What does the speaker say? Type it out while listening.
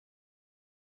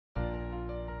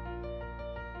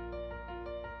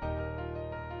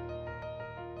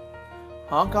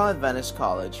Hong Kong Adventist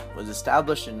College was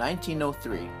established in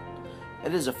 1903.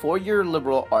 It is a four-year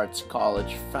liberal arts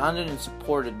college founded and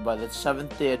supported by the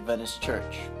Seventh-day Adventist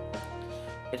Church.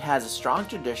 It has a strong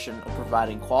tradition of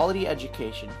providing quality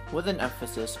education with an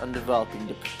emphasis on developing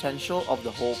the potential of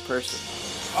the whole person.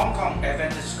 Hong Kong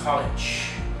Adventist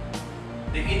College.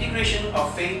 The integration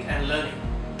of faith and learning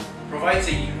provides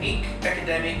a unique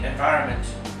academic environment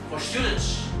for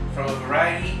students from a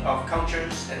variety of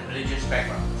cultures and religious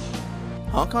backgrounds.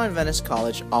 Hong Kong Adventist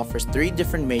College offers three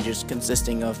different majors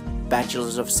consisting of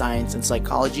Bachelor's of Science in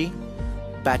Psychology,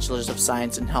 Bachelor's of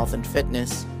Science in Health and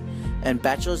Fitness, and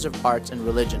Bachelor's of Arts in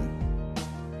Religion.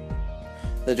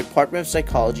 The Department of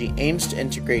Psychology aims to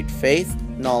integrate faith,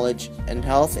 knowledge, and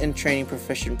health in training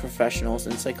proficient professionals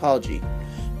in psychology.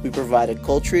 We provide a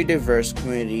culturally diverse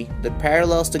community that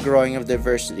parallels the growing of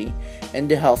diversity in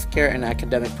the healthcare and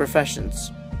academic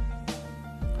professions.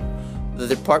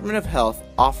 The Department of Health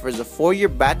offers a four-year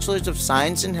Bachelor's of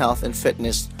Science in Health and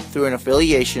Fitness through an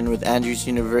affiliation with Andrews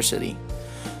University.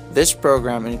 This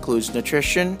program includes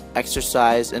nutrition,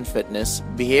 exercise and fitness,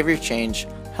 behavior change,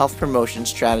 health promotion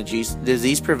strategies,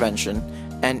 disease prevention,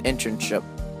 and internship.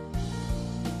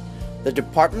 The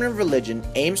Department of Religion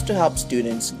aims to help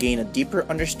students gain a deeper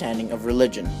understanding of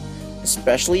religion,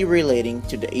 especially relating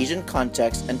to the Asian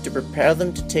context, and to prepare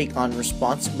them to take on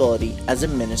responsibility as a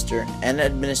minister and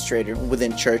administrator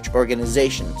within church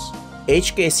organizations.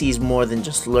 HKC is more than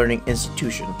just a learning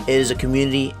institution. It is a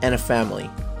community and a family,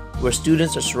 where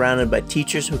students are surrounded by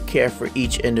teachers who care for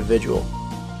each individual.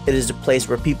 It is a place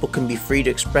where people can be free to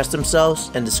express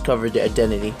themselves and discover their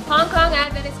identity. Hong Kong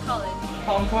Adventist College.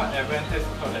 Hong Kong Adventist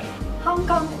College. Hong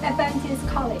Kong Adventist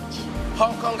College.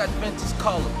 Hong Kong Adventist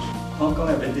College. Hong Kong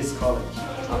Adventist College.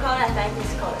 Hong Kong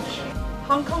Adventist College.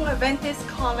 Hong Kong Adventist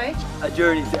College. A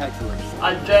journey to excellence.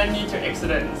 A journey to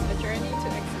excellence. A journey to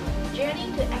excellence. Journey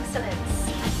to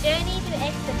excellence. A journey to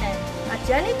excellence. A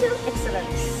journey to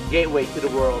excellence. Gateway to the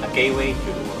world. A gateway to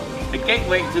the world. A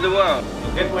gateway to the world.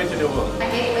 A gateway to the world. A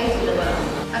gateway to the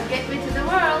world. A gateway to the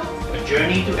world. A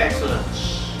journey to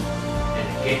excellence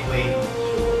and a gateway